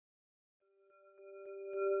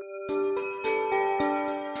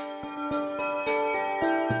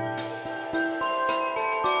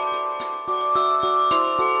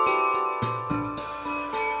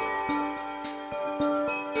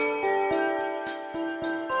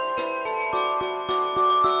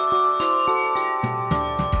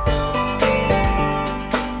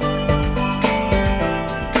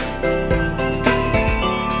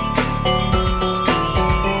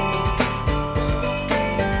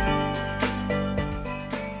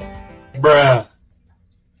Bruh.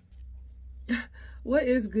 What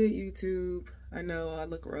is good, YouTube? I know I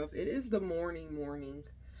look rough. It is the morning.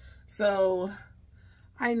 So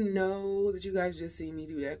I know that you guys just see me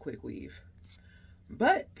do that quick weave,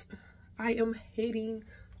 but I am hating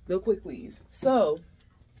the quick weave. So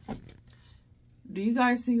do you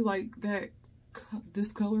guys see like that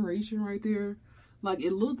discoloration right there? Like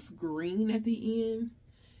it looks green at the end,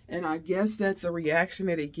 and I guess that's a reaction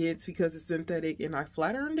that it gets because it's synthetic and I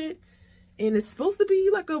flat ironed it, and it's supposed to be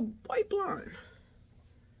like a white blonde.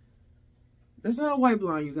 That's not a white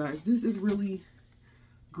blonde, you guys. This is really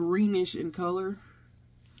greenish in color.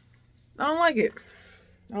 I don't like it.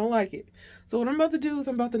 I don't like it. So what I'm about to do is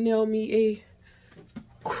I'm about to nail me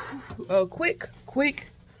a quick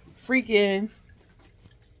freaking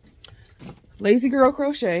lazy girl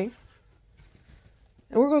crochet.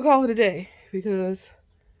 And we're going to call it a day because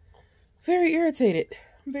I'm very irritated.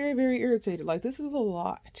 I'm very irritated. Like, this is a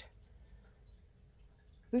lot.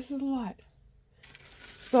 This is a lot.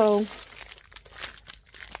 So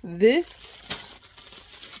this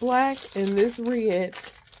black and this red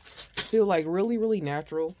feel like really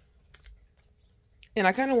natural. And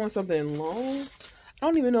I kind of want something long. I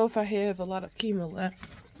don't even know if I have a lot of chemo left.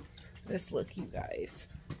 Let's look, you guys.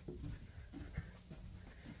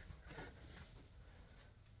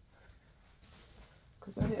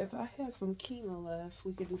 Because I have some chemo left.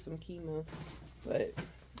 We could do some chemo. But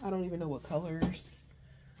I don't even know what colors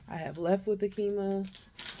I have left with the chemo.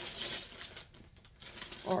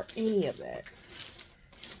 Or any of that.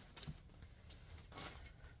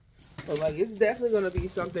 But like, it's definitely going to be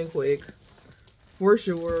something quick. For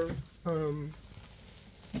sure. Yeah,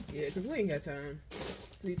 because we ain't got time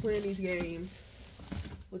to be playing these games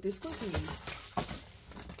with this cookie.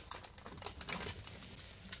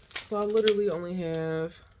 So I literally only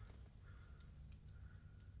have,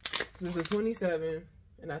 this is 27,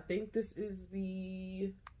 and I think this is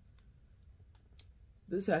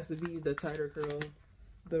this has to be the tighter curl,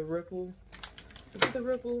 the ripple. Is it the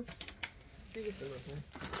ripple? I think it's the ripple.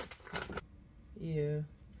 Yeah,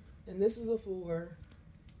 and this is a 4.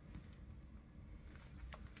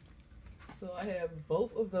 So I have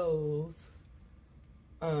both of those.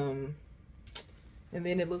 And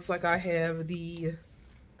then it looks like I have the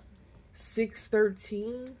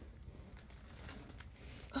 613,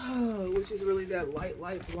 which is really that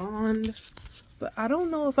light blonde. But I don't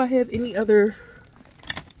know if I have any other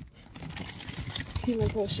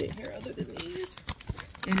chemo crochet here other than these.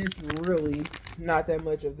 And it's really not that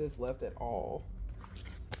much of this left at all.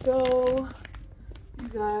 So, you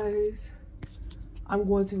guys, I'm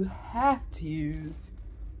going to have to use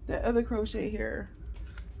that other crochet here.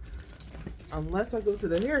 Unless I go to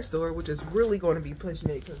the hair store, which is really going to be pushing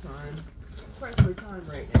it because I'm pressed for time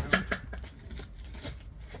right now.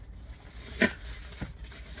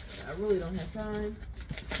 I really don't have time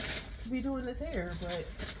to be doing this hair, but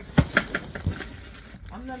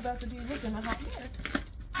I'm not about to be looking a hot mess.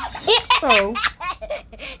 So,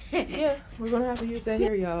 yeah, we're going to have to use that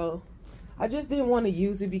hair, y'all. I just didn't want to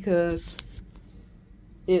use it because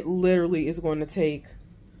it literally is going to take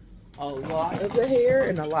a lot of the hair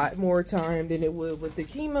and a lot more time than it would with the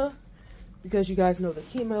chemo, because you guys know the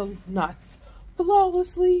chemo knots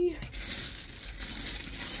flawlessly,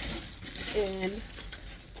 and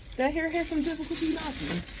that hair has some difficulty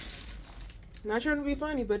knotting. Not trying to be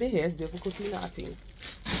funny, but it has difficulty knotting,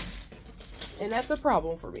 and that's a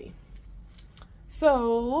problem for me.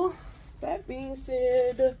 So that being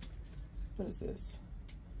said, what is this?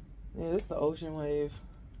 Yeah, this is the ocean wave.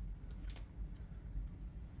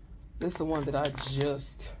 This is the one that I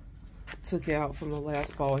just took out from the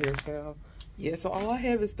last fall hairstyle. Yeah, so all I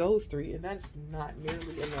have is those 3, and that's not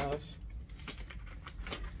nearly enough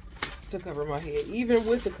to cover my head. Even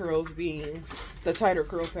with the curls being the tighter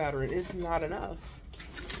curl pattern, it's not enough.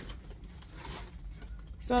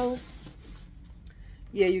 So,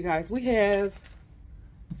 yeah, you guys, we have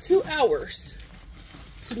 2 hours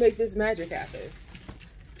to make this magic happen.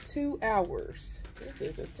 2 hours.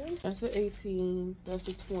 This is a 10, that's an 18, that's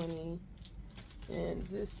a 20, and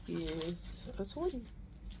this is a 20.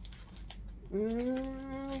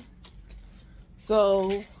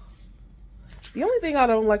 So, the only thing I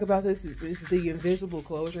don't like about this is the invisible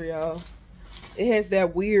closure, y'all. It has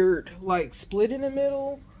that weird, like, split in the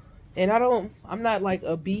middle, and I'm not, like,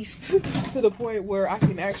 a beast to the point where I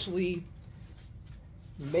can actually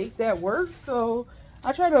make that work, so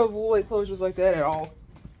I try to avoid closures like that at all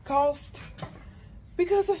costs.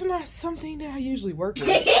 Because that's not something that I usually work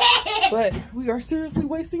with. But we are seriously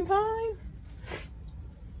wasting time.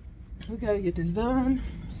 We gotta get this done.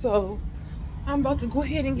 So I'm about to go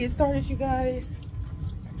ahead and get started, you guys.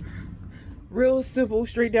 Real simple,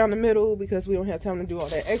 straight down the middle, because we don't have time to do all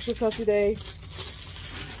that extra stuff today.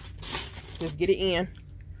 Just get it in.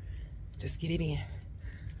 Just get it in.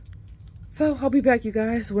 So I'll be back, you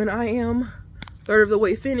guys, when I am third of the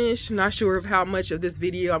way finished. Not sure of how much of this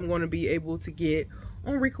video I'm going to be able to get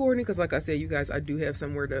on recording, because like I said, you guys, I do have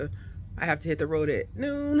somewhere to, I have to hit the road at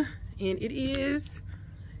noon, and it is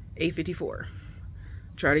 8:54.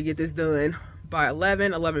 Try to get this done by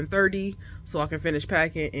 11:30 so I can finish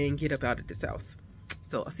packing and get up out of this house.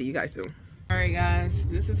 So I'll see you guys soon. All right, guys,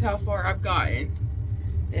 this is how far I've gotten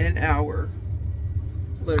in an hour.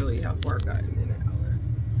 Literally how far I've gotten in an hour.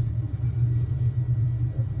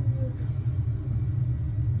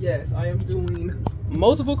 Yes, I am doing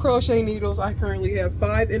multiple crochet needles. I currently have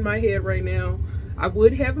 5 in my head right now. I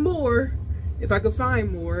would have more if I could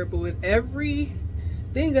find more, but with every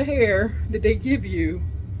thing of hair that they give you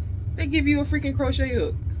a freaking crochet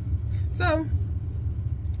hook. So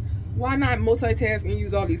why not multitask and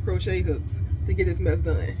use all these crochet hooks to get this mess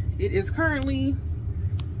done? It is currently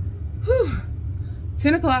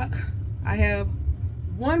 10 o'clock. I have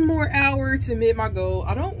 1 more hour to meet my goal.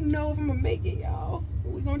 I don't know if I'm gonna make it, y'all,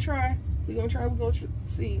 but we're gonna try. We're gonna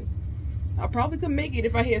see. I probably could make it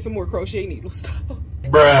if I had some more crochet needle stuff.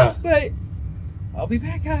 Bruh. But I'll be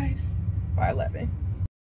back, guys, by 11.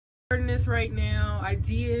 Starting this right now. I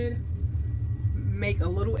did make a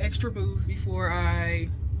little extra moves before I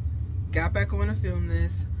got back on to film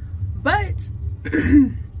this, but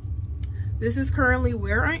this is currently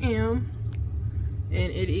where I am,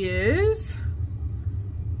 and it is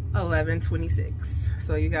 11:26.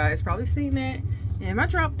 So you guys probably seen that in my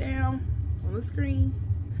drop down on the screen.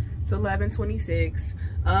 It's 11:26.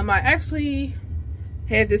 I actually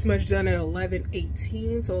had this much done at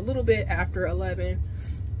 11:18, so a little bit after 11.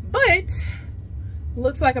 But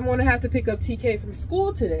looks like I'm gonna have to pick up TK from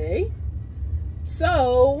school today,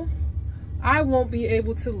 so I won't be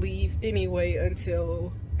able to leave anyway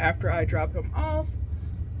until after I drop him off.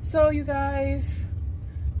 So you guys,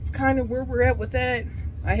 it's kind of where we're at with that.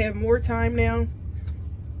 I have more time now.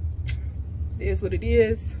 It is what it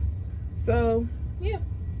is. So yeah,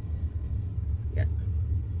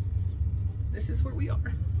 this is where we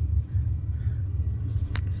are.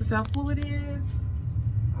 This is how full it is.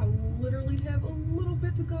 I literally have a little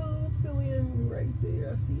bit to go. Fill in right there.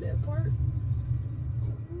 I see that part.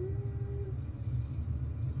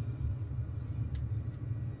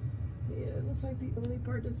 Yeah, it looks like the only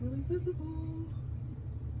part that's really visible.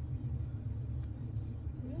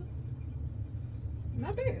 Yeah.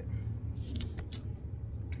 Not bad.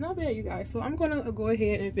 Not bad, you guys. So I'm gonna go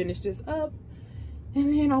ahead and finish this up,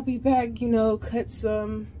 and then I'll be back, you know, cut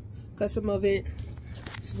some of it,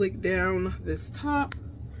 slick down this top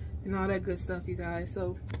and all that good stuff, you guys.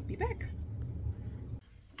 So be back.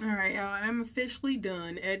 All right, y'all, I'm officially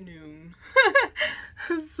done at noon.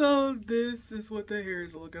 So this is what the hair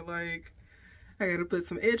is looking like. I gotta put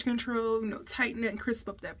some edge control, you know, tighten it and crisp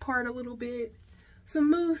up that part a little bit.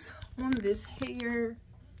 Some mousse on this hair,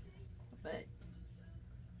 but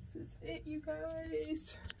this is it, you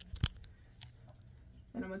guys.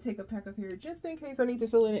 And I'm gonna take a pack of hair just in case I need to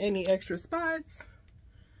fill in any extra spots.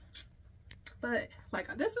 But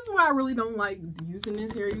like, this is why I really don't like using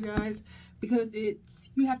this hair, you guys, because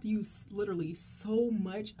you have to use literally so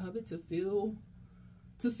much of it to fill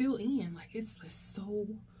in. Like, it's just so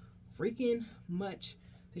freaking much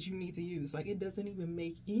that you need to use. Like, it doesn't even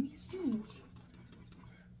make any sense.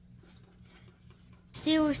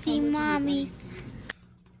 Seriously, mommy.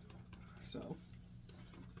 So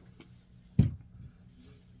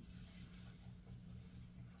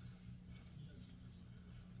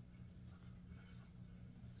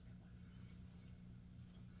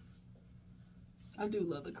I do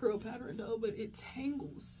love the curl pattern though, but it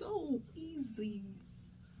tangles so easy.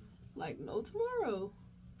 Like no tomorrow.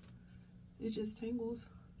 It just tangles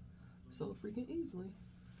so freaking easily.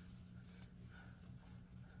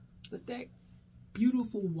 But that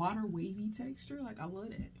beautiful water wavy texture, like I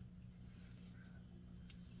love that.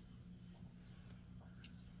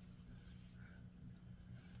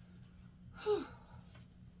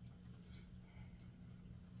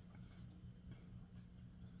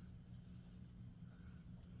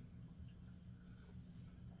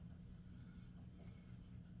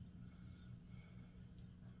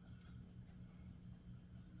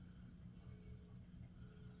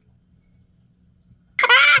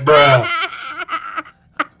 Bruh.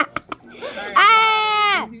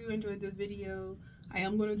 Alright, if you enjoyed this video, I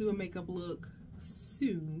am going to do a makeup look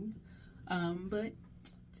soon. But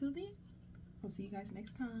till then, I'll see you guys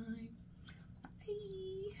next time. Bye.